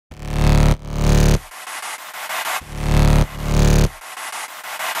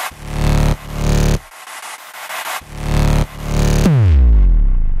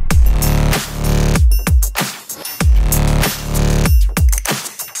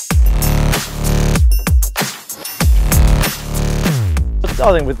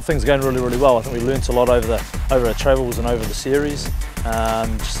I think things are going really well. I think we learnt a lot over our travels and over the series,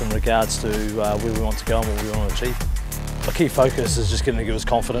 just in regards to where we want to go and what we want to achieve. A key focus is just going to give us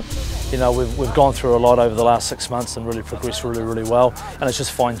confidence. You know, we've gone through a lot over the last 6 months and really progressed really well, and it's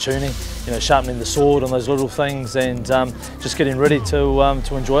just fine tuning, you know, sharpening the sword and those little things, and just getting ready to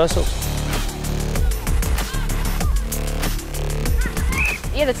enjoy ourselves.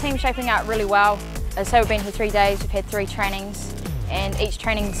 Yeah, the team's shaping out really well. So we've been here 3 days, we've had 3 trainings, and each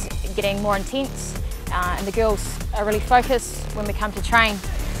training's getting more intense, and the girls are really focused when we come to train.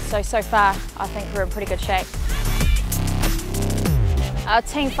 So far, I think we're in pretty good shape. Our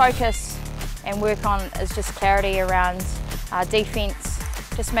team focus and work on is just clarity around defence,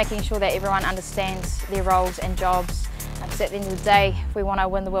 just making sure that everyone understands their roles and jobs, because at the end of the day, if we want to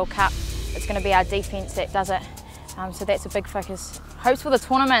win the World Cup, it's going to be our defence that does it. So that's a big focus. Hopes for the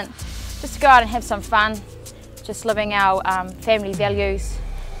tournament, just to go out and have some fun, just living our family values,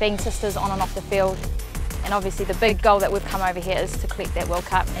 being sisters on and off the field, and obviously the big goal that we've come over here is to collect that World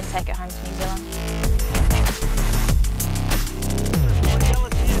Cup and take it home to New Zealand.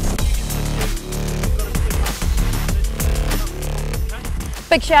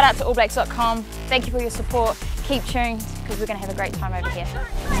 Big shout out to allblacks.com. Thank you for your support. Keep tuned because we're going to have a great time over here.